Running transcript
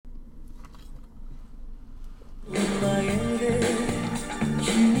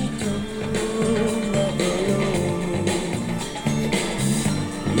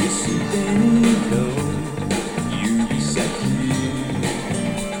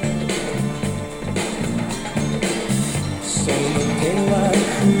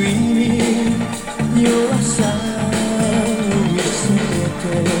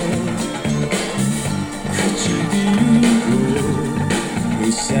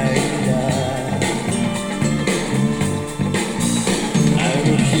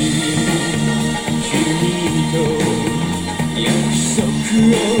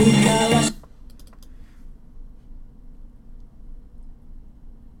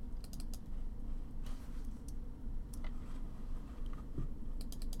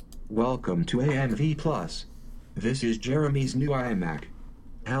Welcome to AMV Plus. This is Jeremy's new iMac.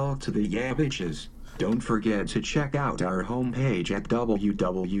 Hell to the yeah bitches. Don't forget to check out our homepage at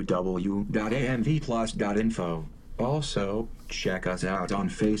www.amvplus.info. Also, check us out on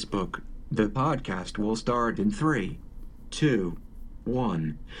Facebook. The podcast will start in 3, 2,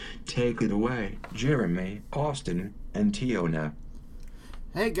 1. Take it away, Jeremy, Austin, and Tiona.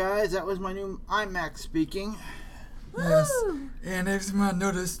 Hey guys, that was my new iMac speaking. Yes, and as you might have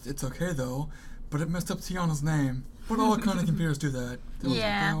noticed, it's okay though, but it messed up Tiana's name. But all kind of computers do that. They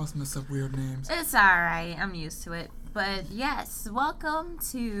always mess up weird names. It's alright, I'm used to it. But yes, welcome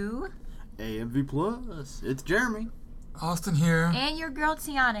to AMV Plus. It's Jeremy. Austin here. And your girl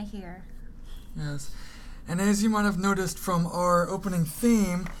Tiana here. Yes, and as you might have noticed from our opening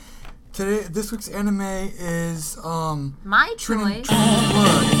theme, this week's anime is my choice.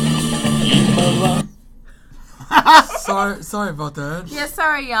 Blood. Sorry about that. Yeah,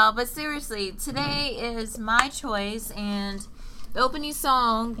 sorry y'all, but seriously, today is my choice, and the opening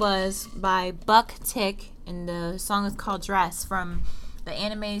song was by Buck Tick, and the song is called Dress from the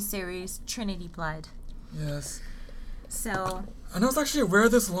anime series Trinity Blood. Yes. So I know I was actually aware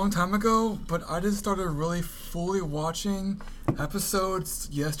of this a long time ago, but I just started really fully watching episodes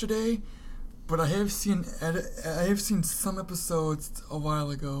yesterday. But I have seen some episodes a while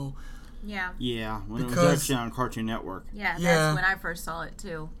ago. Yeah. Yeah, when it was actually on Cartoon Network. Yeah, that's when I first saw it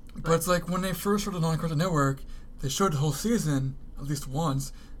too. But it's like when they first showed it on Cartoon Network, they showed the whole season at least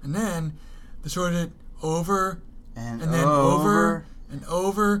once, and then they showed it over and then over and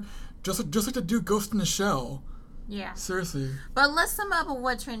over, just like to do Ghost in the Shell. Yeah. Seriously. But let's sum up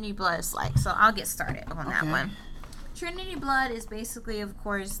what Trinity Blood is like. So I'll get started on that one. Trinity Blood is basically, of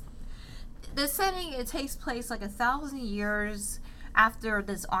course, the setting. It takes place like 1,000 years after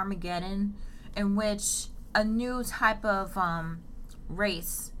this Armageddon, in which a new type of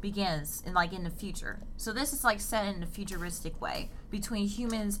race begins in the future. So this is like set in a futuristic way between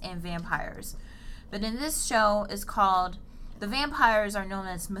humans and vampires. But in this show, it's called, the vampires are known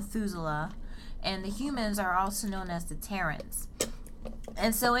as Methuselah, and the humans are also known as the Terrans.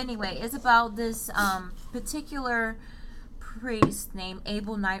 And so anyway, it's about this particular priest named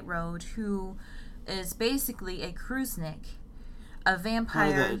Abel Nightroad, who is basically a Kruznik, a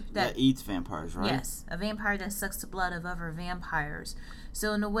vampire that eats vampires, right? Yes, a vampire that sucks the blood of other vampires.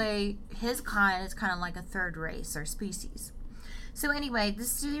 So in a way, his kind is kind of like a third race or species. So anyway,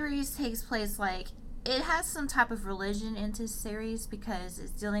 this series takes place it has some type of religion in this series because it's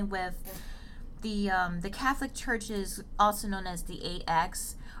dealing with the Catholic churches, also known as the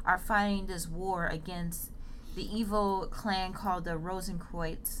 8X, are fighting this war against the evil clan called the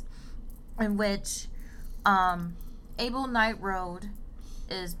Rosenkreuz, in which Abel Nightroad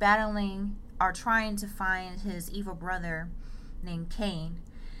is battling or trying to find his evil brother named Cain.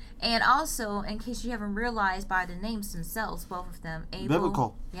 And also, in case you haven't realized by the names themselves, both of them, Abel.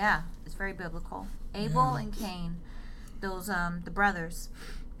 Biblical. Yeah, it's very biblical. Abel and Cain, those the brothers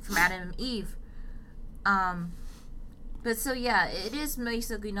from Adam and Eve. But so yeah, it is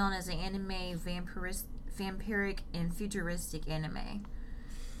basically known as an anime vampiric and futuristic anime.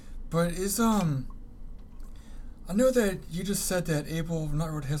 But is I know that you just said that Abel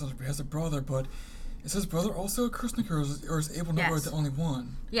Nightroad has a brother, but is his brother also a Kruznik, or is Abel Nightroad the only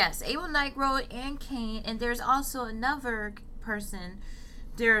one? Yes, Abel Nightroad and Cain, and there's also another person,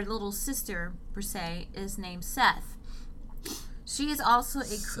 their little sister per se, is named Seth. She is also a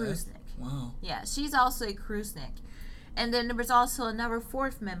Kruznik. Wow. Yeah, she's also a Kruznik. And then there was also another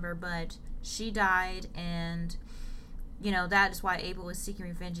fourth member, but she died, and that is why Abel was seeking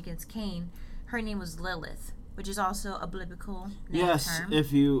revenge against Cain. Her name was Lilith, which is also a biblical name term.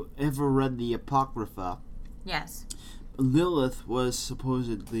 If you ever read the Apocrypha. Yes. Lilith was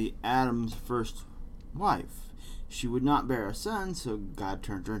supposedly Adam's first wife. She would not bear a son, so God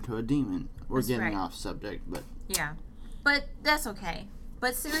turned her into a demon. We're getting off subject, but... Yeah. But that's okay.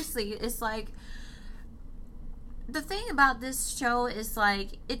 But seriously, it's the thing about this show is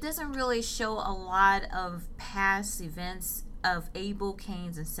it doesn't really show a lot of past events of Abel,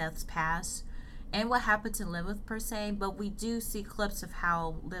 Cain's, and Seth's past and what happened to Lilith per se, but we do see clips of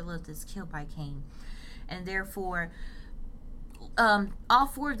how Lilith is killed by Cain. And therefore, all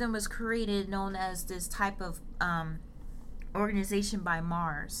 4 of them was created known as this type of organization by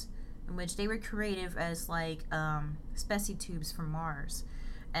Mars, in which they were created as like specie tubes from Mars,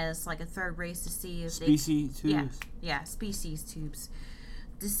 as like a third race to see if species tubes. Yeah, species tubes,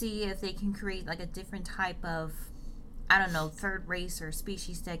 to see if they can create like a different type of, I don't know, third race or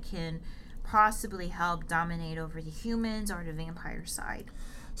species that can possibly help dominate over the humans or the vampire side.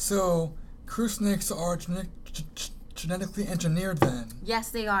 So, crew snakes are genetically engineered then? Yes,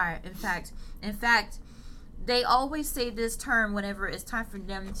 they are. In fact, they always say this term whenever it's time for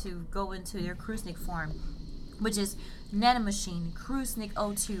them to go into their crew snake form, which is nanomachine, crew snake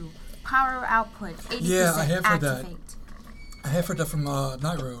O2, power output 80%. Yeah, I have heard activate. that. I have heard that from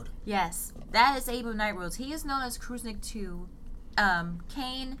Night Road. Yes, that is Abel Night Road. He is known as crew snake 2.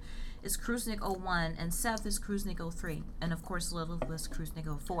 Cain is crew snake 01, and Seth is crew snake 03, and of course Lilith was crew snake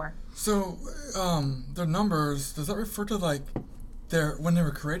 04. So, their numbers, does that refer to like their when they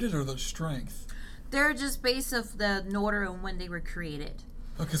were created or their strength? They're just based off the order and when they were created.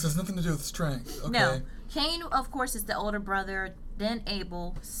 Okay, so it's nothing to do with strength. Okay. No. Cain, of course, is the older brother, then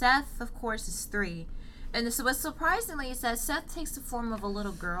Abel. Seth, of course, is 3. And so what's surprisingly is that Seth takes the form of a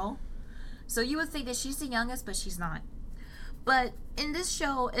little girl. So you would think that she's the youngest, but she's not. But in this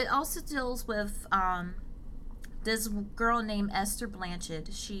show, it also deals with this girl named Esther Blanchett.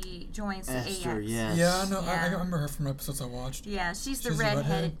 She joins the AX. Yes. Yeah, no, yeah. I remember her from episodes I watched. Yeah, she's the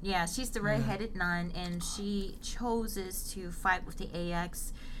redheaded. Yeah, she's the redheaded nun, and she chooses to fight with the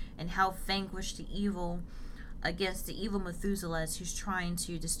AX and help vanquish the evil against the evil Methuselahs who's trying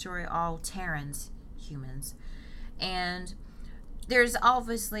to destroy all Terrans, humans. And there's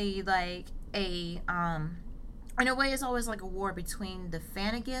obviously like a in a way, it's always like a war between the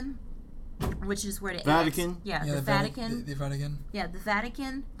Vatican, which is where the Vatican. The Vatican. The Vatican. Yeah, the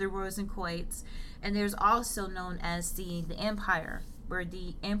Vatican, the Rosenquaits, and there's also known as the Empire, where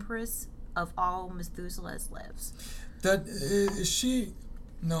the Empress of all Methuselahs lives. That is she?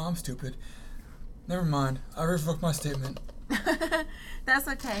 No, I'm stupid. Never mind. I revoked my statement. That's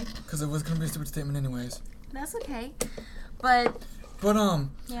okay. Because it was gonna be a stupid statement anyways. That's okay, but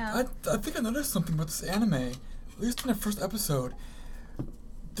yeah. I think I noticed something about this anime. At least in the first episode,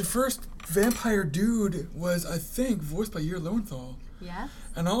 the first vampire dude was, I think, voiced by Yer Lowenthal. Yeah.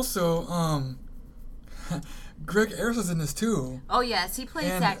 And also, Greg Ayres is in this too. Oh yes, he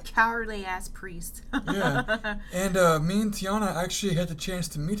plays that cowardly ass priest. Yeah. And me and Tiana actually had the chance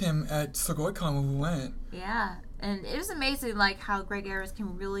to meet him at Sugoi-Con when we went. Yeah. And it was amazing, like, how Greg Ayres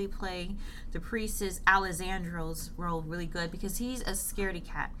can really play the priestess Alessandro's role really good, because he's a scaredy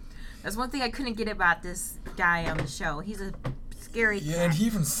cat. That's one thing I couldn't get about this guy on the show. He's a scary cat. Yeah, and he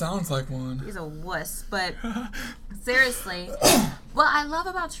even sounds like one. He's a wuss. But seriously, what I love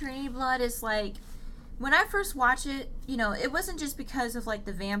about Trinity Blood is, like, when I first watched it, you know, it wasn't just because of, like,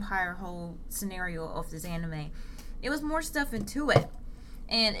 the vampire whole scenario of this anime. It was more stuff into it.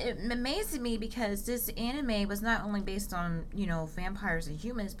 And it amazed me because this anime was not only based on, you know, vampires and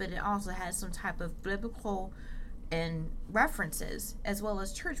humans, but it also has some type of biblical and references, as well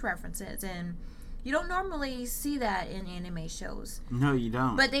as church references. And you don't normally see that in anime shows. No, you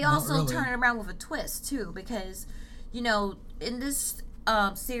don't. But they also turn it around with a twist, too, because, you know, in this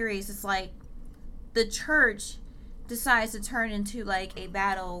series, it's like the church decides to turn into, like, a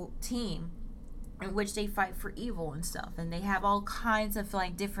battle team in which they fight for evil and stuff, and they have all kinds of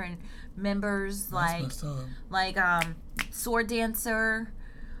like different members, like sword dancer,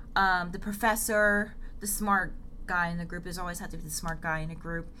 the professor, the smart guy in the group. There's always had to be the smart guy in a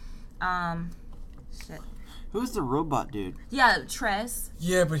group. Who's the robot dude? Yeah, Tress.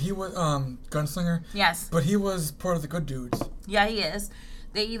 Yeah, but he was gunslinger. Yes. But he was part of the good dudes. Yeah, he is.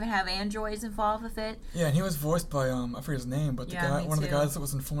 They even have androids involved with it. Yeah, and he was voiced by I forget his name, but the guy, one of the guys that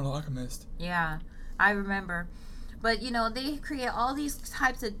was in Fullmetal Alchemist. Yeah, I remember. But you know, they create all these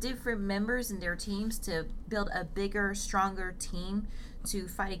types of different members in their teams to build a bigger, stronger team to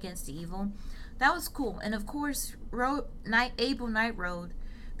fight against the evil. That was cool. And of course, Abel Night Road,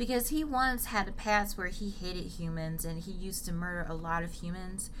 because he once had a past where he hated humans and he used to murder a lot of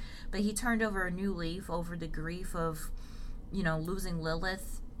humans, but he turned over a new leaf over the grief of, you know, losing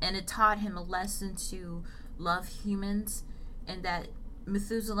Lilith, and it taught him a lesson to love humans, and that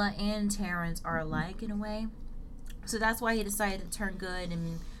Methuselah and Terrans are alike in a way. So that's why he decided to turn good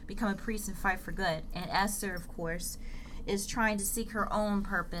and become a priest and fight for good. And Esther, of course, is trying to seek her own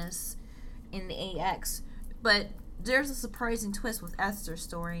purpose in the AX. But there's a surprising twist with Esther's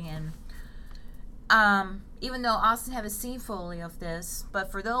story, and even though Austin haven't seen fully of this, but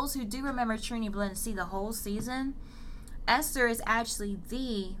for those who do remember Trinity Blood and see the whole season, Esther is actually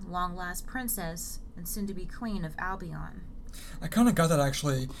the long-lost princess and soon-to-be queen of Albion. I kind of got that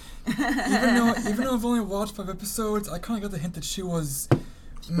actually. Even though I've only watched 5 episodes, I kind of got the hint that she was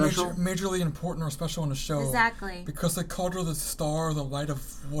majorly important or special in the show. Exactly. Because they called her the star, the light of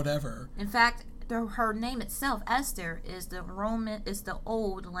whatever. In fact, her name itself, Esther, is the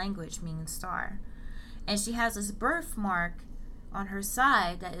old language meaning star, and she has this birthmark on her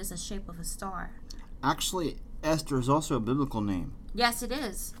side that is the shape of a star. Actually, Esther is also a biblical name. Yes, it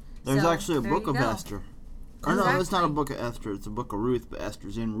is. There's actually a book of go. Esther. Or no, it's not a book of Esther. It's a book of Ruth, but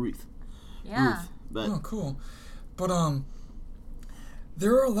Esther's in Ruth. Yeah. Ruth, but oh, cool. But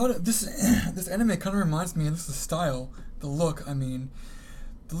there are a lot of this. This anime kind of reminds me, and this is the style, the look. I mean,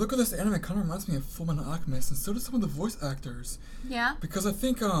 the look of this anime kind of reminds me of Fullmetal Alchemist, and so do some of the voice actors. Yeah. Because I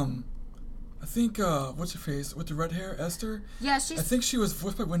think what's her face with the red hair, Esther? Yeah, I think she was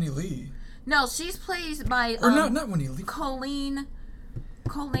voiced by Wendy Lee. No, she's played by or not Wendy Lee. Colleen.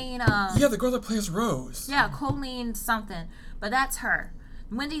 Yeah, the girl that plays Rose. Yeah, Colleen something, but that's her.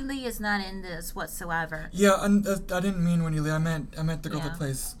 Wendy Lee is not in this whatsoever. Yeah, I didn't mean Wendy Lee. I meant the girl that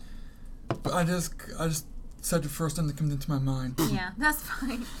plays. But I just said the first thing that comes into my mind. Yeah, that's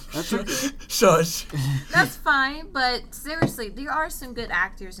fine. Shush. That's fine, but seriously, there are some good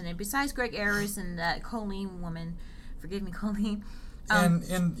actors in it. Besides Greg Ayres and that Colleen woman, forgive me, Colleen. And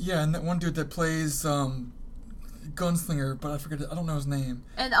that one dude that plays Gunslinger, but I don't know his name.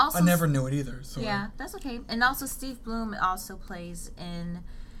 And also, I never knew it either. So yeah, that's okay. And also, Steve Bloom also plays in.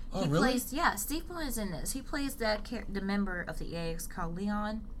 Oh, really? Steve Bloom is in this. He plays the member of the AX called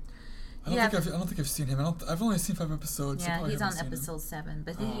Leon. I don't think I've seen him. I've only seen 5 episodes. Yeah, so he's on episode 7.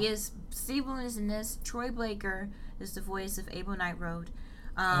 But Steve Bloom is in this. Troy Blaker is the voice of Abel Nightroad.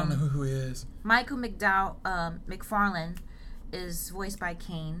 I don't know who he is. Michael McFarlane is voiced by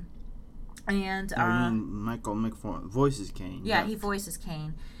Kane. And Michael McFarlane voices Kane. Yeah, he voices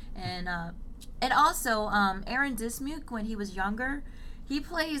Kane. And also Aaron Dismuke, when he was younger, he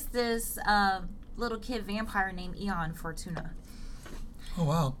plays this little kid vampire named Eon Fortuna. Oh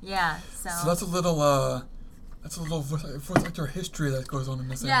wow. Yeah, so that's a little voice actor history that goes on in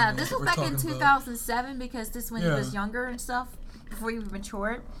this. Yeah, this was back in 2007 because this when he was younger and stuff before he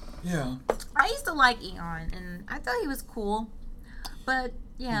matured. Yeah. I used to like Eon, and I thought he was cool. But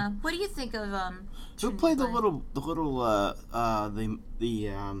yeah, what do you think of who played the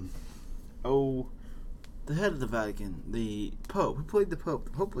head of the Vatican, the Pope? Who played the Pope?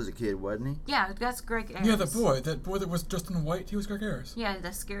 The Pope was a kid, wasn't he? Yeah, that's Greg Ayres. Yeah, that boy that was dressed in white, he was Greg Ayres. Yeah, the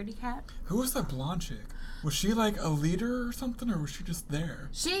scaredy cat. Who was that blonde chick? Was she like a leader or something, or was she just there?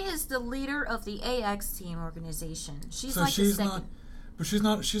 She is the leader of the AX team organization. She's so like she's the second. not. But she's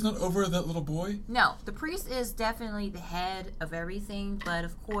not over that little boy? No, the priest is definitely the head of everything, but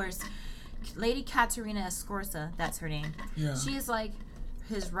of course, Lady Katerina Escorza, that's her name. Yeah. She is like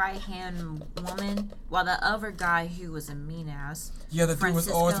his right-hand woman, while the other guy who was a mean-ass. Yeah, that dude was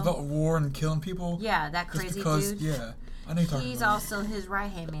always about war and killing people. Yeah, that crazy dude. Yeah, I know you're talking He's about. also his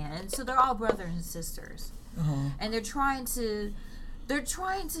right-hand man, and so they're all brothers and sisters. Uh-huh. And they're trying to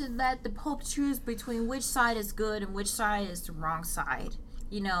let the Pope choose between which side is good and which side is the wrong side.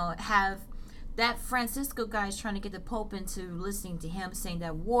 You know, have that Francisco guy is trying to get the Pope into listening to him, saying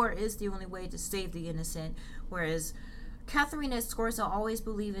that war is the only way to save the innocent, whereas Katharina Scorza always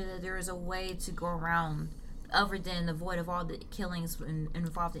believed that there is a way to go around other than avoid of all the killings and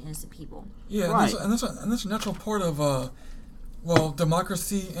involve the innocent people. Yeah, right. and that's a natural part of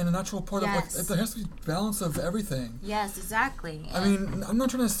democracy and a natural part of there has to be balance of everything. Yes, exactly. I mean, I'm not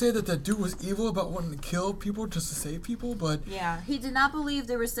trying to say that dude was evil about wanting to kill people just to save people, but yeah, he did not believe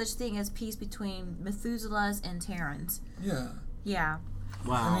there was such thing as peace between Methuselahs and Terrans. Yeah. Yeah.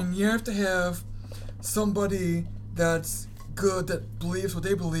 Wow. I mean, you have to have somebody that's good, that believes what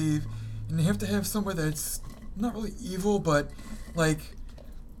they believe, and you have to have somebody that's not really evil, but like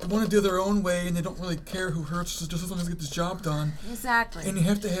they want to do their own way and they don't really care who hurts, just as long as they get this job done. Exactly. And you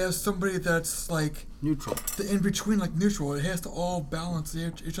have to have somebody that's like neutral. The in between, like neutral. It has to all balance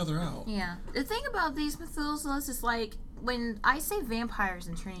each other out. Yeah. The thing about these Methuselahs is like when I say vampires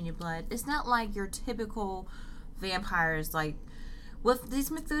in Trinity Blood, it's not like your typical vampires. Like with these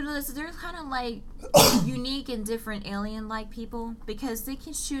Methuselahs, they're kind of like unique and different alien-like people because they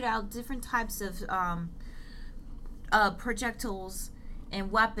can shoot out different types of projectiles and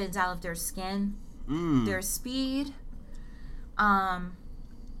weapons out of their skin, their speed.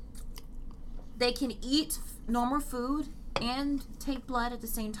 They can eat normal food and take blood at the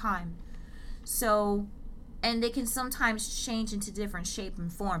same time. So, and they can sometimes change into different shape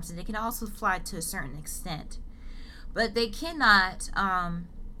and forms, and they can also fly to a certain extent. But they cannot,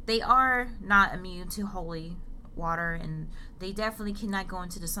 they are not immune to holy water, and they definitely cannot go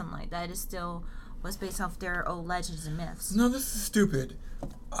into the sunlight. That is still was based off their old legends and myths. No, this is stupid.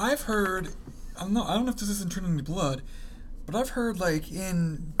 I've heard, I don't know if this is in Trinity Blood, but I've heard, like,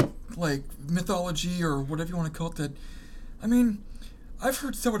 in, like, mythology or whatever you want to call it, that, I mean, I've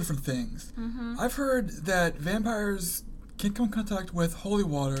heard several different things. Mm-hmm. I've heard that vampires can't come in contact with holy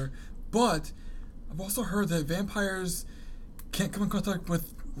water, but I've also heard that vampires can't come in contact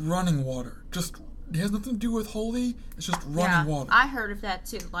with running water. It has nothing to do with holy, it's just running water. I heard of that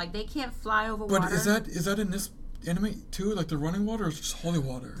too. Like, they can't fly over water. But is that in this anime too? Like, the running water, or is it just holy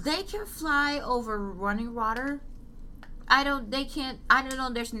water? They can fly over running water. They can't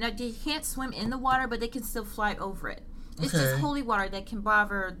swim in the water, but they can still fly over it. It's just holy water that can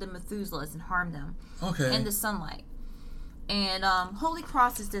bother the Methuselahs and harm them. Okay. In the sunlight. And holy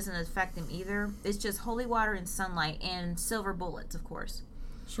crosses doesn't affect them either. It's just holy water and sunlight and silver bullets, of course.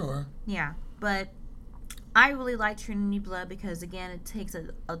 Sure. Yeah, but I really like Trinity Blood because, again, it takes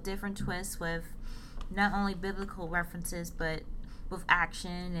a different twist with not only biblical references, but with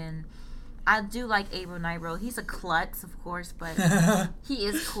action. And I do like Abel Nigro. He's a klutz, of course, but he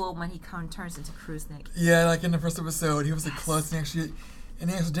is cool when he turns into Kruznik. Yeah, like in the first episode, he was a klutz, and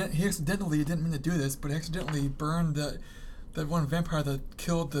he accidentally didn't mean to do this, but he accidentally burned that one vampire that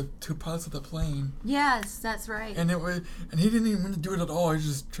killed the two pilots of the plane. Yes, that's right. And he didn't even mean to do it at all. He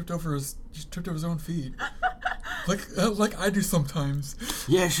just tripped over his own feet, like I do sometimes.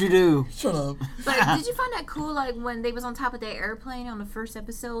 Yes, you do. Shut up. But did you find that cool? Like when they was on top of that airplane on the first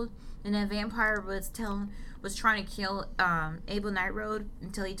episode, and that vampire was trying to kill Abel Nightroad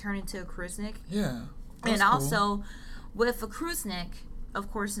until he turned into a Kruznik. Yeah. And also with a Kruznik, of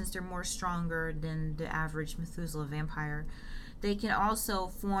course, since they're more stronger than the average Methuselah vampire, they can also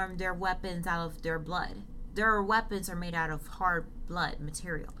form their weapons out of their blood. Their weapons are made out of hard blood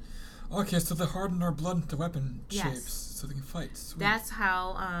material. Okay, so they harden their blood into weapon shapes so they can fight. Sweet. That's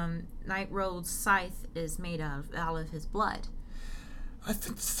how Nightroad's scythe is made out of his blood. I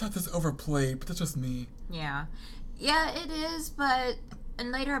think the scythe is overplayed, but that's just me. Yeah. Yeah, it is, but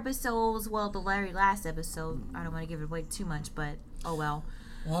in later episodes, well, the very last episode, I don't want to give it away too much, but oh well.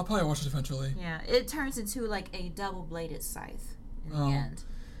 Well, I'll probably watch it eventually. Yeah, it turns into like a double-bladed scythe in the end.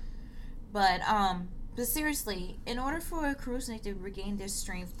 But seriously, in order for a Kruznik to regain their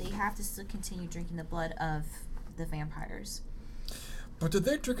strength, they have to still continue drinking the blood of the vampires. But did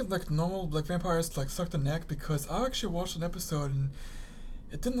they drink it like normal, like vampires, like suck the neck? Because I actually watched an episode and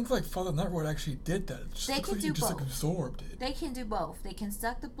it didn't look like Father Nightroad actually did that. It just they looked can like do he just both. like absorbed it. They can do both. They can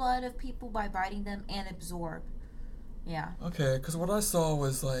suck the blood of people by biting them and absorb. Yeah. Okay, because what I saw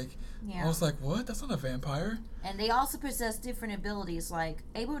was like, I was like, what? That's not a vampire. And they also possess different abilities. Like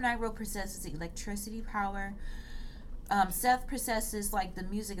Abel Nightroad possesses electricity power. Seth possesses like the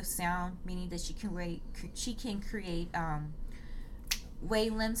music of sound, meaning that she can create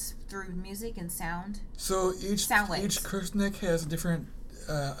wavelengths through music and sound. So each Kruznik has a different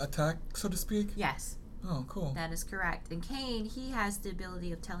attack, so to speak? Yes. Oh, cool. That is correct. And Cain, he has the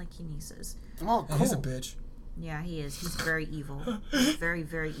ability of telekinesis. Oh, cool. And he's a bitch. Yeah, he is. He's very evil. He's very,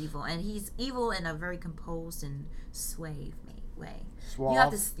 very evil. And he's evil in a very composed and suave way.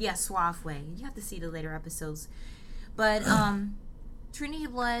 Suave? Suave way. You have to see the later episodes. But Trinity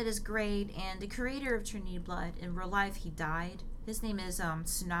Blood is great, and the creator of Trinity Blood, in real life, he died. His name is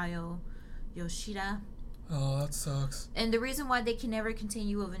Tsunayo Yoshida. Oh, that sucks. And the reason why they can never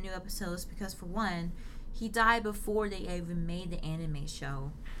continue with a new episode is because, for one, he died before they even made the anime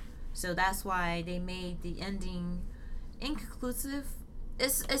show. So that's why they made the ending inconclusive.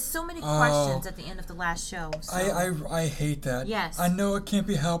 It's so many questions at the end of the last show. So. I hate that. Yes. I know it can't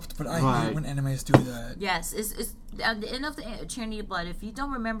be helped, but I hate when animes do that. Yes, it's at the end of the Trinity Blood. If you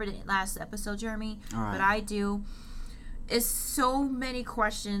don't remember the last episode, Jeremy, but I do, it's so many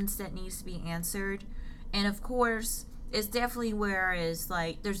questions that needs to be answered. And of course, it's definitely where is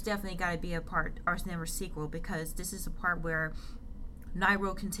like there's definitely got to be a part or never sequel, because this is a part where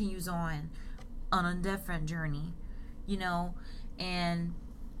Nightroad continues on a different journey, and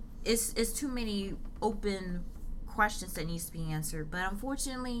it's too many open questions that needs to be answered. But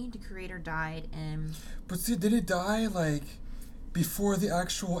unfortunately, the creator died, and but see, did he die like before the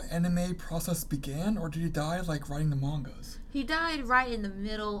actual anime process began, or did he die like writing the mangas? He died right in the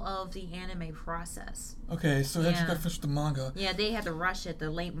middle of the anime process. Okay, so he actually got to finish the manga. Yeah, they had to rush at the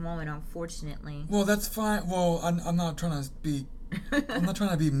late moment, unfortunately. Well, that's fine. Well, I'm not trying to be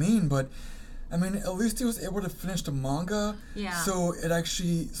mean, but I mean, at least he was able to finish the manga. Yeah. So the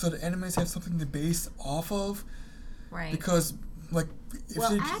animes have something to base off of. Right. Because like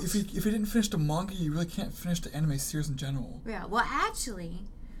if he didn't finish the manga, you really can't finish the anime series in general. Yeah. Well, actually,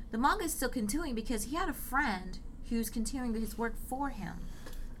 the manga is still continuing because he had a friend who's continuing his work for him.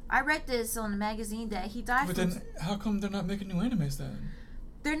 I read this on the magazine that he died. But then, how come they're not making new animes then?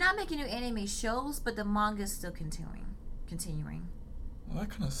 They're not making new anime shows, but the manga is still continuing. Well, that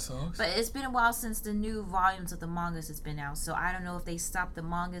kind of sucks. But it's been a while since the new volumes of the mangas has been out, so I don't know if they stopped the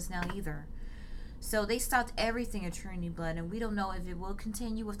mangas now either. So they stopped everything at Trinity Blood, and we don't know if it will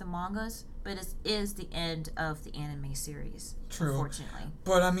continue with the mangas, but it is the end of the anime series. True. Unfortunately.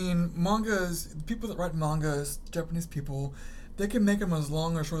 But I mean, mangas, people that write mangas, Japanese people, they can make them as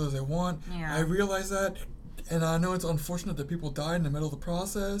long or short as they want. Yeah. I realize that, and I know it's unfortunate that people die in the middle of the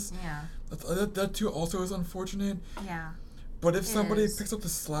process. Yeah. That too also is unfortunate. Yeah. But if somebody picks up the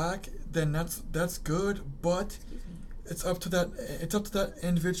slack, then that's good. But it's up to that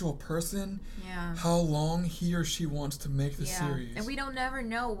individual person. Yeah. How long he or she wants to make the series. And we don't never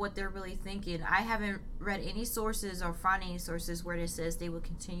know what they're really thinking. I haven't read any sources or found any sources where it says they will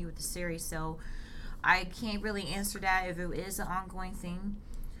continue with the series, so I can't really answer that if it is an ongoing thing.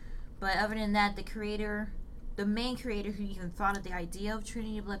 But other than that, the main creator who even thought of the idea of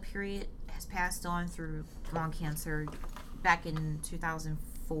Trinity Blood period has passed on through lung cancer back in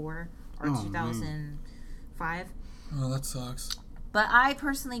 2004 or 2005. Oh, that sucks. But I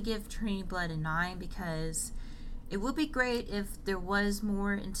personally give Trinity Blood a 9 because it would be great if there was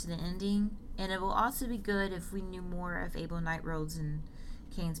more into the ending, and it will also be good if we knew more of Abel Knight Rhodes and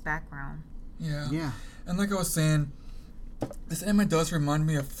Kane's background. Yeah. And like I was saying, this anime does remind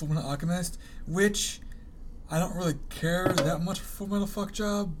me of Fullmetal Alchemist, which I don't really care that much for Fullmetal Fuck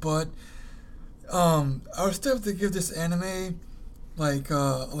Job, but I would still have to give this anime like an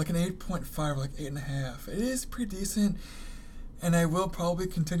 8.5 or like 8.5. It is pretty decent, and I will probably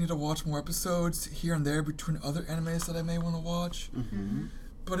continue to watch more episodes here and there between other animes that I may want to watch. Mm-hmm.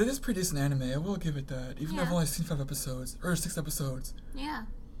 But it is pretty decent anime. I will give it that, even though I've only seen 5 episodes or 6 episodes. Yeah.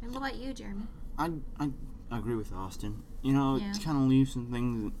 And what about you, Jeremy? I agree with Austin. You know, it kind of leaves some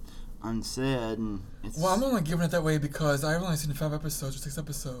things unsaid, and it's... Well, I'm only giving it that way because I've only seen 5 episodes or 6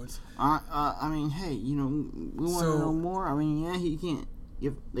 episodes. I mean, hey, you know, we want to know more. I mean,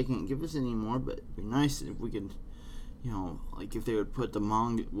 they can't give us any more, but it'd be nice if we could, you know, like if they would put the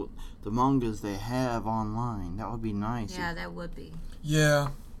mangas they have online. That would be nice. Yeah, that would be. Yeah.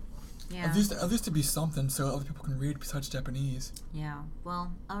 Yeah. At least to be something so other people can read besides Japanese. Yeah.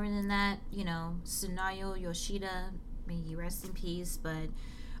 Well, other than that, you know, Tsunayo Yoshida, may he rest in peace, but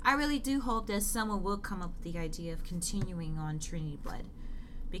I really do hope that someone will come up with the idea of continuing on Trinity Blood,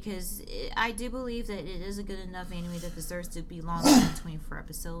 because I do believe that it is a good enough anime that deserves to be longer than 24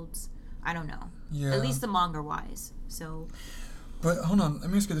 episodes. I don't know. Yeah. At least the manga wise. So. But hold on, let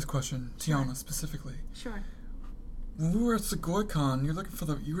me ask you this question, Tiana specifically. Sure. When we were at Segoy-Con, you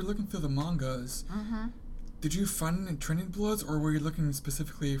were looking through the mangas. Mm-hmm. Did you find any Trinity Bloods, or were you looking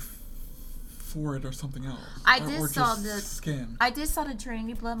specifically for it or something else? I did saw the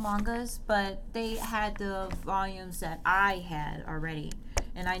Trinity Blood mangas, but they had the volumes that I had already,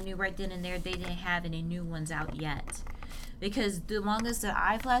 and I knew right then and there they didn't have any new ones out yet, because the mangas that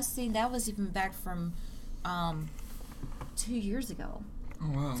I've last seen, that was even back from 2 years ago.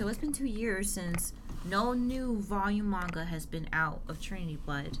 Oh wow! So it's been 2 years since no new volume manga has been out of Trinity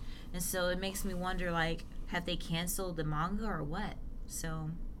Blood, and so it makes me wonder, like, have they canceled the manga or what? So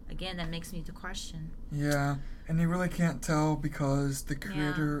again, that makes me to question. Yeah, and you really can't tell because the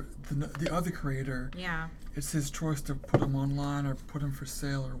creator, the other creator, it's his choice to put them online or put them for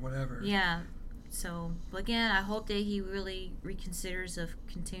sale or whatever. Yeah. So again, I hope that he really reconsiders of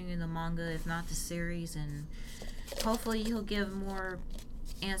continuing the manga, if not the series, and hopefully he'll give more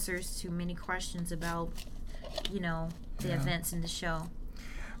answers to many questions about, you know, the events in the show.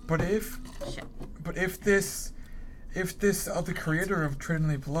 But if this other creator of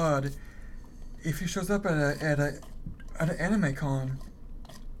Trinity Blood, if he shows up at an anime con,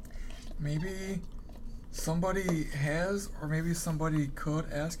 maybe somebody has, or maybe somebody could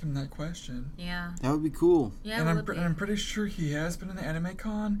ask him that question. Yeah. That would be cool. Yeah, and I'm pretty sure he has been in the anime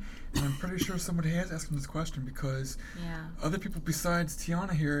con, and I'm pretty sure somebody has asked him this question because other people besides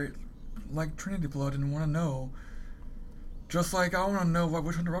Tiana here like Trinity Blood and want to know. Just like I want to know why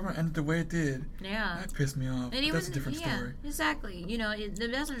Witch Hunter Robin ended the way it did. Yeah. That pissed me off. And that's a different story. Exactly. You know, it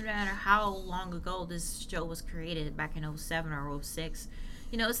doesn't matter how long ago this show was created, back in 07 or 06.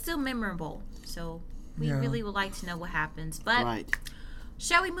 You know, it's still memorable. So we really would like to know what happens. But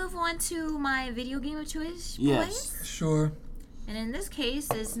shall we move on to my video game of choice? Yes. Boys? Sure. And in this case,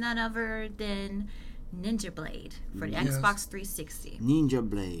 it's none other than Ninja Blade for the Xbox 360. Ninja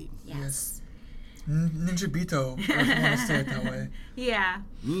Blade. Yes. Ninja Bito, if you want to say it that way. Yeah.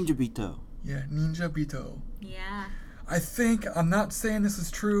 Ninja Bito. Yeah, Ninja Bito. Yeah. I think, I'm not saying this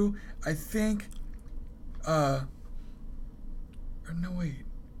is true, I think, no wait.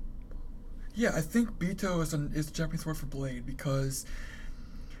 Yeah, I think Bito is the Japanese word for blade because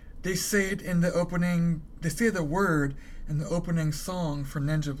they say it in the opening. They say the word in the opening song for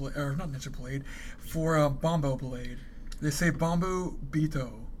Ninja Blade, or not Ninja Blade, for Bombo Blade. They say Bombo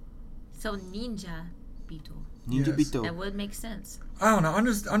Bito. So Ninja Bito. Ninja Bito. That would make sense. I don't know.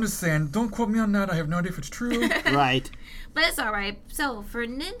 I'm just saying. Don't quote me on that. I have no idea if it's true. Right. But it's all right. So for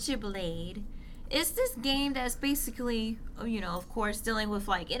Ninja Blade, it's this game that's basically, of course, dealing with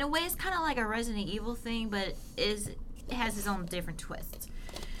like, in a way, it's kind of like a Resident Evil thing, but it has its own different twists.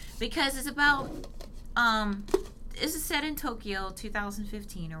 Because it's about, this is set in Tokyo,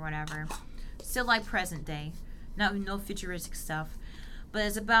 2015 or whatever. Still like present day. No futuristic stuff. But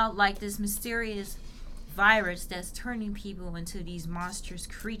it's about like this mysterious virus that's turning people into these monstrous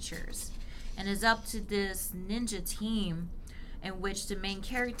creatures. And it's up to this ninja team in which the main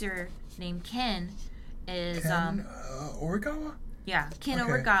character named Ken is... Origawa? Yeah, Ken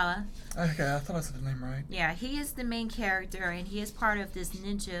Okay. Origawa. Okay, I thought I said the name right. Yeah, he is the main character, and he is part of this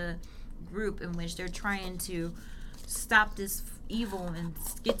ninja group in which they're trying to stop this evil and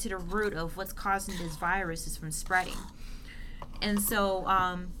get to the root of what's causing this virus from spreading. And so,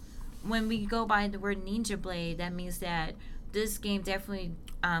 when we go by the word Ninja Blade, that means that this game definitely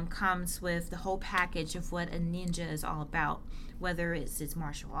comes with the whole package of what a ninja is all about, whether it's its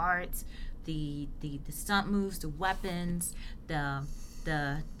martial arts, the stunt moves, the weapons, the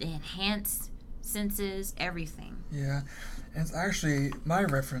enhanced senses, everything. Yeah, and it's actually, my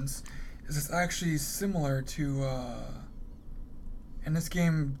reference is it's actually similar to, in this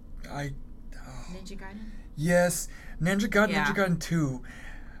game, Ninja Gaiden? Yes, Ninja Gaiden, Yeah. Ninja Gaiden 2.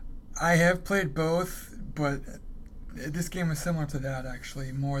 I have played both, but this game is similar to that,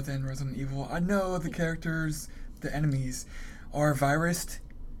 actually, more than Resident Evil. I know the characters, the enemies, are virused,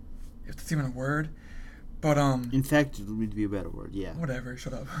 if that's even a word, but, Infected would be a better word, yeah. whatever,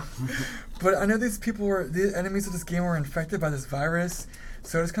 shut up. But I know the enemies of this game were infected by this virus,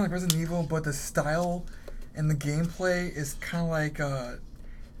 so it's kind of like Resident Evil, but the style and the gameplay is kind of like,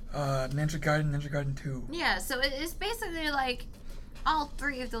 Ninja Gaiden 2. Yeah, so it's basically like all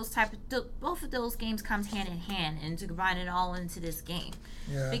three of those both of those games comes hand in hand, and to combine it all into this game.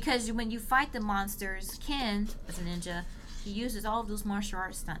 Yeah. Because when you fight the monsters, Ken, as a ninja, he uses all of those martial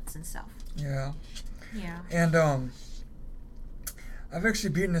arts stunts and stuff. Yeah. Yeah. And I've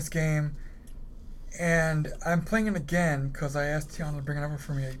actually beaten this game, and I'm playing it again because I asked Tiana to bring it over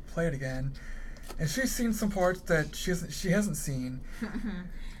for me to play it again, and she's seen some parts that she hasn't seen,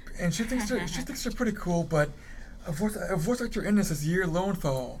 and she thinks they're pretty cool. But a voice actor in this is Year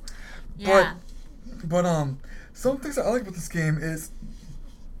Lowenthal. Yeah. But some things that I like about this game is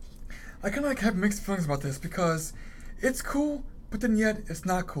I kind of like have mixed feelings about this because it's cool, but then yet it's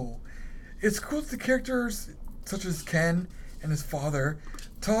not cool. It's cool that the characters, such as Ken and his father,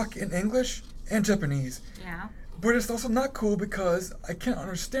 talk in English and Japanese. Yeah. But it's also not cool because I can't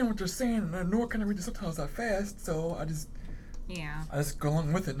understand what they're saying, nor can I read the subtitles that fast, so I just go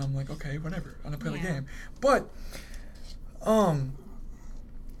along with it, and I'm like, okay, whatever, I'm gonna play the game. But,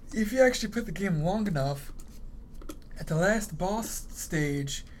 if you actually play the game long enough, at the last boss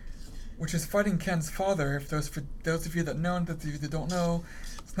stage, which is fighting Ken's father, for those of you that know and those of you that don't know,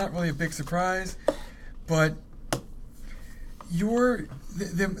 it's not really a big surprise, but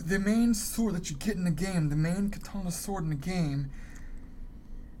the main sword that you get in the game, the main katana sword in the game,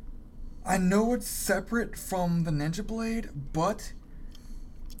 I know it's separate from the Ninja Blade, but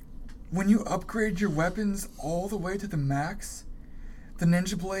when you upgrade your weapons all the way to the max, the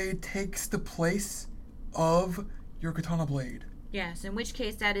Ninja Blade takes the place of your katana blade. Yes, in which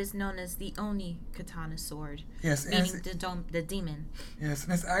case that is known as the Oni katana sword. Yes, meaning the demon. Yes,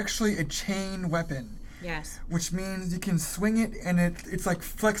 and it's actually a chain weapon. Yes. Which means you can swing it, and it's like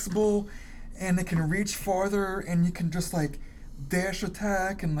flexible, and it can reach farther, and you can just like dash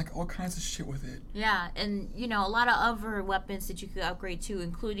attack and like all kinds of shit with it. Yeah, and a lot of other weapons that you could upgrade to,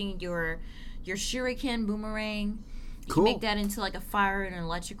 including your shuriken boomerang. You can make that into like a fire and an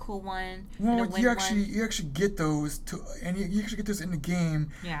electrical one. Well, and a wind you actually get those you actually get those in the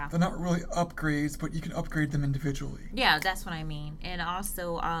game. Yeah. They're not really upgrades, but you can upgrade them individually. Yeah, that's what I mean. And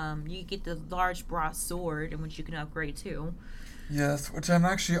also, you get the large broadsword, in which you can upgrade too. Yes, which I'm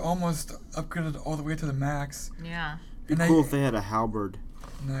actually almost upgraded all the way to the max. Yeah. It'd be cool if they had a halberd.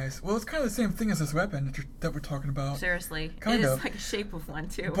 Nice. Well, it's kind of the same thing as this weapon that we're talking about. Seriously. Kind of. It's like a shape of one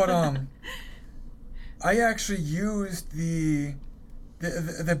too. But I actually used the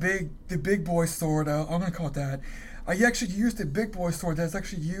big boy sword. I'm gonna call it that. I actually used the big boy sword that's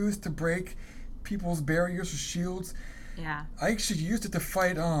actually used to break people's barriers or shields. Yeah. I actually used it to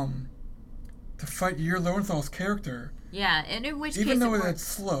fight Year Lowenthal's character. Yeah, and in which even case though it's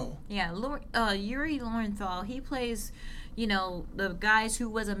slow. Yeah, Yuri Lowenthal, he plays, the guys who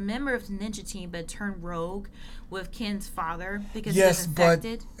was a member of the ninja team but turned rogue with Ken's father because he was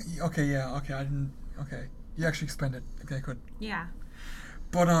infected. Okay, I didn't. Okay, you actually explained it. Okay, good. Yeah.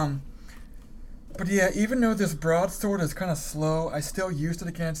 But yeah, even though this broadsword is kind of slow, I still used it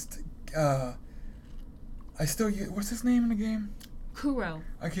against. What's his name in the game? Kuro.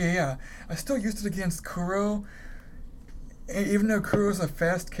 Okay, yeah, I still used it against Kuro. Even though Kuro's a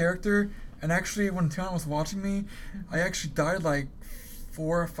fast character, and actually when Tiana was watching me, I actually died like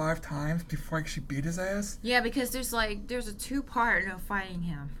 4 or 5 times before I actually beat his ass. Yeah, because there's a 2-part of fighting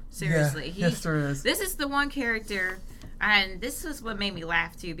him. Seriously. Yeah, yes, there is. This is the one character, and this is what made me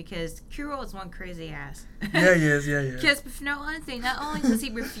laugh too, because Kuro is one crazy ass. Yeah, he is, yeah. Because for no other thing, not only does he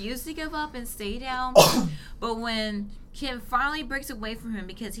refuse to give up and stay down, but when Ken finally breaks away from him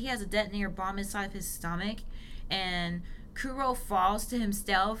because he has a detonator bomb inside of his stomach, and Kuro falls to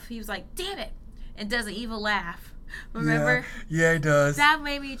himself, he was like, damn it, and does an evil laugh. Remember? Yeah, he does. That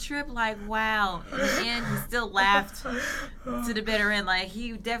made me trip like, wow. In the end, he still laughed to the bitter end. Like,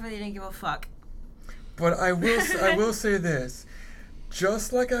 he definitely didn't give a fuck. But I will say this.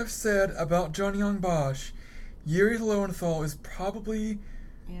 Just like I've said about Johnny Young Bosch, Yuri Lowenthal is probably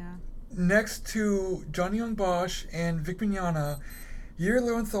next to Johnny Young Bosch and Vic Mignogna. Yuri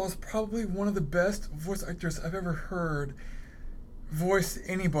Lowenthal is probably one of the best voice actors I've ever heard voice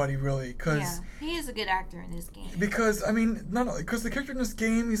anybody, really. He is a good actor in this game. Because, I mean, not only because the character in this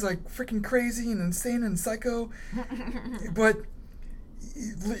game, he's like freaking crazy and insane and psycho, but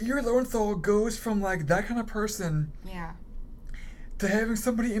Yuri Lowenthal goes from like that kind of person to having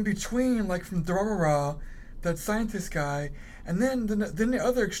somebody in between, like from Durarara, that scientist guy, and then the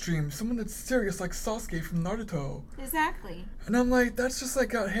other extreme, someone that's serious like Sasuke from Naruto. Exactly. And I'm like, that's just like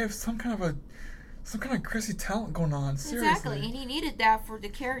gotta have some kind of crazy talent going on. Seriously. Exactly, and he needed that for the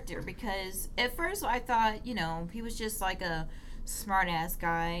character because at first I thought, he was just like a smart ass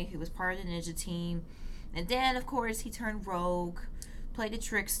guy who was part of the ninja team, and then of course he turned rogue, played a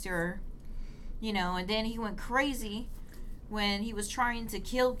trickster, and then he went crazy when he was trying to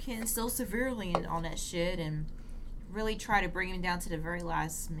kill Ken so severely and all that shit, and really try to bring him down to the very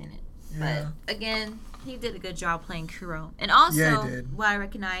last minute. Yeah. But again, he did a good job playing Kuro. And also, he did. what I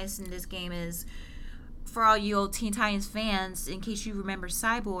recognize in this game is, for all you old Teen Titans fans, in case you remember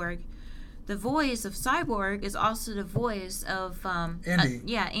Cyborg, the voice of Cyborg is also the voice of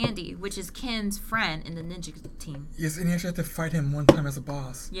Andy. Andy, which is Ken's friend in the ninja team. Yes, and you actually have to fight him one time as a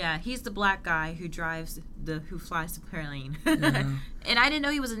boss. Yeah, he's the black guy who flies the plane. Yeah. And I didn't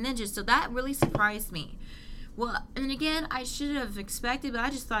know he was a ninja, so that really surprised me. Well, and again, I should have expected, but I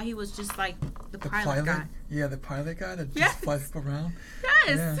just thought he was just like the pilot guy. Yeah, the pilot guy that just flies people around.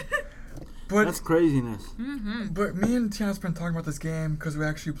 Yes. Yeah. But that's craziness. Mm-hmm. But me and Tiana's been talking about this game because we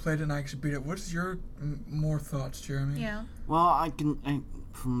actually played it and I actually beat it. What's your more thoughts, Jeremy? Yeah. Well,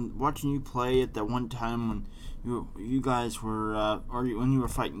 from watching you play it that one time when you guys were, when you were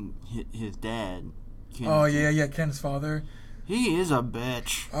fighting his dad. Ken's father. He is a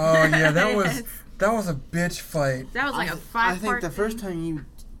bitch. Oh yeah, that was a bitch fight. That was like a 5-part I think the first time you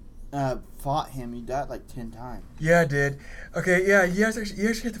fought him, you died like 10 times. Yeah, I did. Okay, yeah, you actually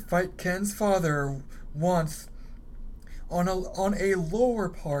had to fight Ken's father once on a lower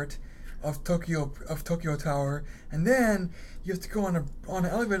part of Tokyo Tower, and then you have to go on an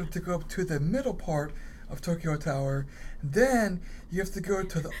elevator to go up to the middle part of Tokyo Tower. Then you have to go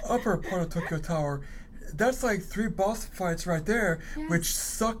to the upper part of Tokyo Tower. That's like 3 boss fights right there, which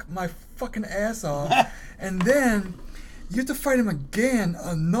suck my fucking ass off. And then you have to fight him again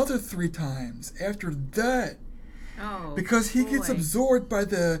another 3 times after that. Oh, because he gets absorbed by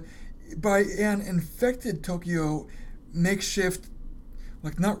an infected Tokyo makeshift,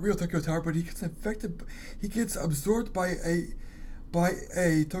 like not real Tokyo Tower, but he gets infected. He gets absorbed by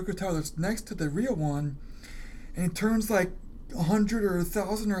a Tokyo Tower that's next to the real one, and he turns like 100 or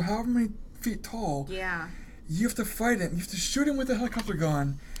 1,000 or however many feet tall. Yeah. You have to fight him. You have to shoot him with a helicopter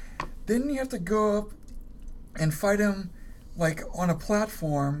gun. Then you have to go up and fight him like on a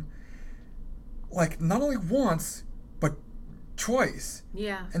platform, like not only once but twice.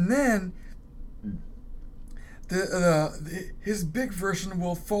 Yeah. And then his big version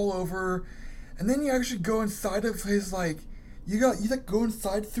will fall over, and then you actually go inside of his you go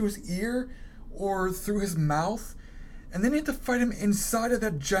inside through his ear or through his mouth, and then you have to fight him inside of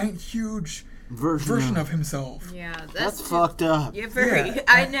that giant, huge version of himself. Yeah, that's fucked up. Yeah, very. Yeah,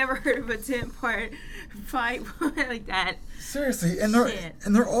 I never heard of a 10-part fight like that. Seriously, and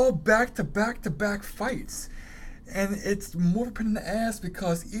they're all back to back fights, and it's more pain in the ass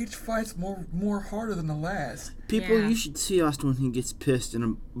because each fight's more harder than the last. People, you should see Austin when he gets pissed in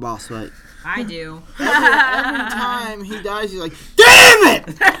a boss fight. I do. Every time he dies, he's like, damn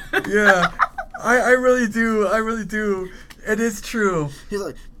it! Yeah, I really do. I really do. It is true. He's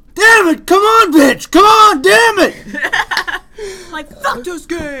like, damn it! Come on, bitch! Come on, damn it! Like, fuck this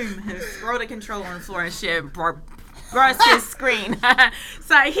game! And throw the controller on the floor and shit. Burst his screen.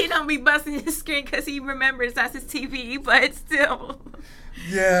 So he don't be busting his screen because he remembers that's his TV, but still.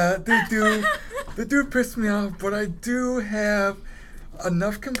 Yeah, they do. They do piss me off, but I do have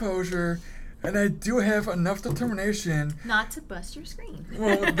enough composure, and I do have enough determination. Not to bust your screen.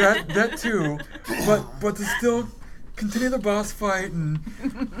 Well, that too, but to still continue the boss fight and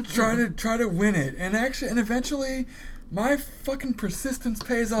try to win it, and eventually. My fucking persistence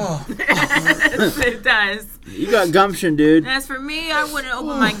pays off. Yes, it does. You got gumption, dude. As for me, I wouldn't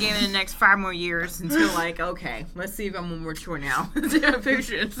open my game in the next 5 more years until, like, okay, let's see if I'm more mature now.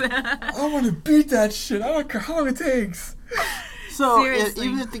 Patience. I want to beat that shit. I don't care how long it takes. So,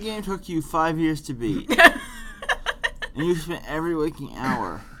 even if the game took you 5 years to beat, and you spent every waking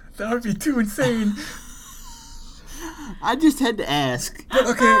hour, that would be too insane. I just had to ask. But,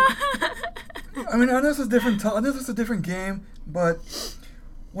 okay. I mean, I know this is different. I know this is a different game, but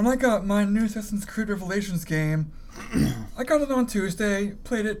when I got my new Assassin's Creed Revelations game, I got it on Tuesday.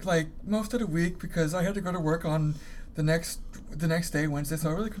 Played it like most of the week because I had to go to work on the next day, Wednesday, so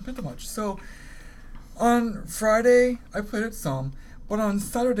I really couldn't play that much. So on Friday, I played it some, but on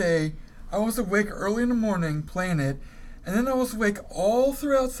Saturday, I was awake early in the morning playing it, and then I was awake all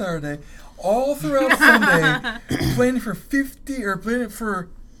throughout Saturday, all throughout Sunday, playing it for 50 or playing it for.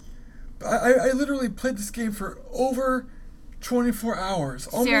 I literally played this game for over 24 hours.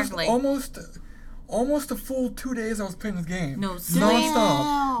 Seriously. Almost a full 2 days I was playing this game. No sleep.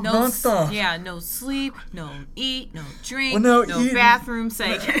 Non-stop. Non-stop. Yeah, no sleep, no eat, no drink, Well, no bathroom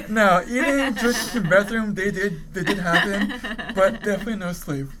sake. No, eating, drinking, and bathroom, they did happen, but definitely no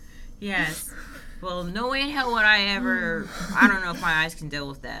sleep. Yes. Well, no way in hell would I ever. I don't know if my eyes can deal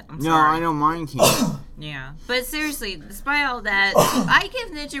with that. I'm No, sorry. I know mine can't. Yeah, but seriously, despite all that, I give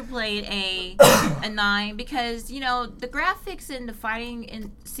Ninja Blade a 9 because the graphics and the fighting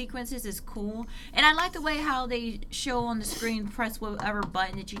and sequences is cool, and I like the way how they show on the screen press whatever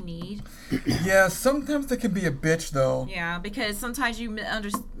button that you need. Yeah, sometimes they can be a bitch though. Yeah, because sometimes you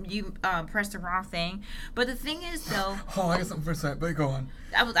press the wrong thing. But the thing is though. Oh, I got something for a second, but go on.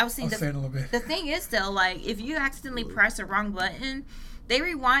 I was saying I'll say it in a little bit. The thing is though, like if you accidentally press the wrong button. They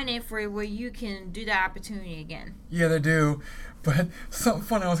rewind it for where you can do that opportunity again. Yeah, they do. But something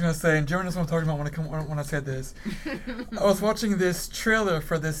funny I was going to say, and Jeremy knows what I'm talking about when I said this. I was watching this trailer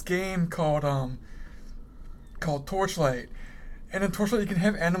for this game called Torchlight. And in Torchlight you can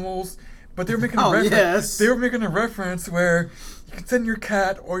have animals, but they were making they were making a reference where you can send your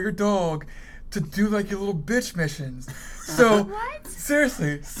cat or your dog to do like your little bitch missions. So What?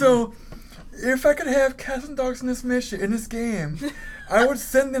 Seriously. So if I could have cats and dogs in this game, I would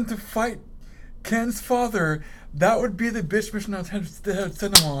send them to fight Ken's father. That would be the bitch mission I'd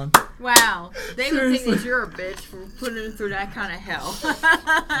send them on. Wow. They would think Seriously. that you're a bitch for putting them through that kind of hell.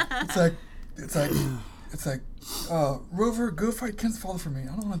 It's like, Rover, go fight Ken's father for me.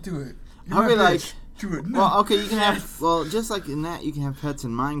 I don't want to do it. I'll be like, do it. No. well, okay, you can have, well, just like in that, you can have pets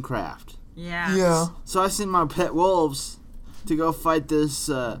in Minecraft. Yeah. Yeah. So I send my pet wolves to go fight this.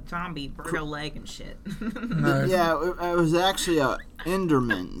 Zombie, birdo leg and shit. No. Yeah, it was actually a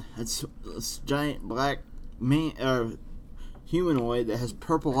Enderman. It's this giant black humanoid that has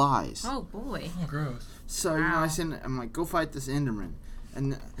purple eyes. Oh boy. Oh, gross. So Wow. I'm like, go fight this Enderman,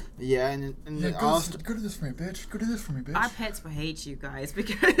 and Yeah, I'll go to this for me, bitch. Go to this for me, bitch. Our pets will hate you guys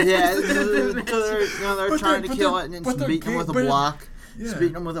because yeah, they're trying to kill it and then just beating them with a block. Yeah. Just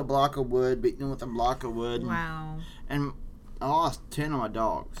beating them with a block of wood, beating them with a block of wood. Wow. And I lost 10 of my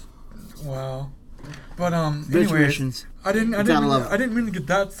dogs. Wow. But Bitch anyways, missions. I didn't love it. I didn't mean to get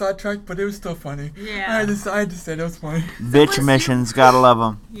that sidetracked, but it was still funny. Yeah. I had to say that was funny. Bitch missions, gotta love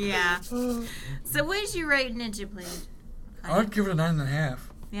them. Yeah. So what did you rate Ninja Blade? I'd give it a 9.5.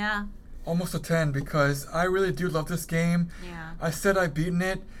 Yeah. Almost a 10 because I really do love this game. Yeah. I said I've beaten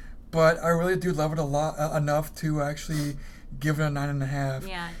it, but I really do love it a lot enough to actually give it a 9.5.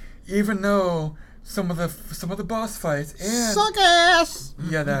 Yeah. Even though some of the boss fights and Suck ass!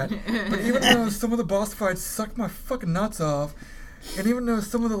 yeah that, but even though some of the boss fights suck my fucking nuts off, and even though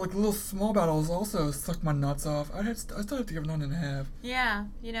some of the like little small battles also suck my nuts off, I still have to give it a 9.5. Yeah,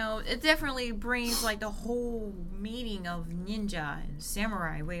 it definitely brings like the whole meaning of ninja and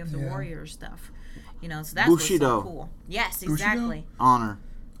samurai way of the warrior stuff. So that's what's so Bushido. cool. Yes, Bushido? exactly. Honor.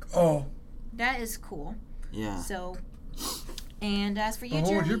 Oh, That is cool. Yeah. So, and as for you, what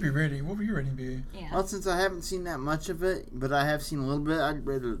Jeremy? would your rating? What would your rating be? Yeah. Well, since I haven't seen that much of it, but I have seen a little bit, I'd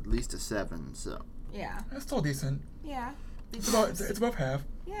rate it at least a 7. So. Yeah. That's still decent. Yeah. It's above half.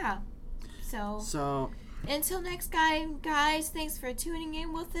 Yeah. So. Until next guys, thanks for tuning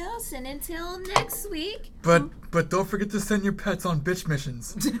in with us, and until next week. But don't forget to send your pets on bitch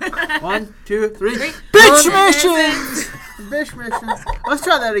missions. 1, 2, 3. Bitch missions! Bitch missions. Let's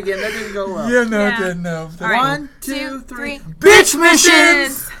try that again. That didn't go well. Yeah, no, it didn't. No. 1, 2, 3. Bitch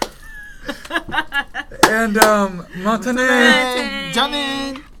missions! And Montaner.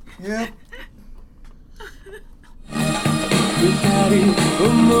 Johnny. Yep. 二人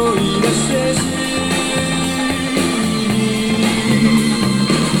思い出せず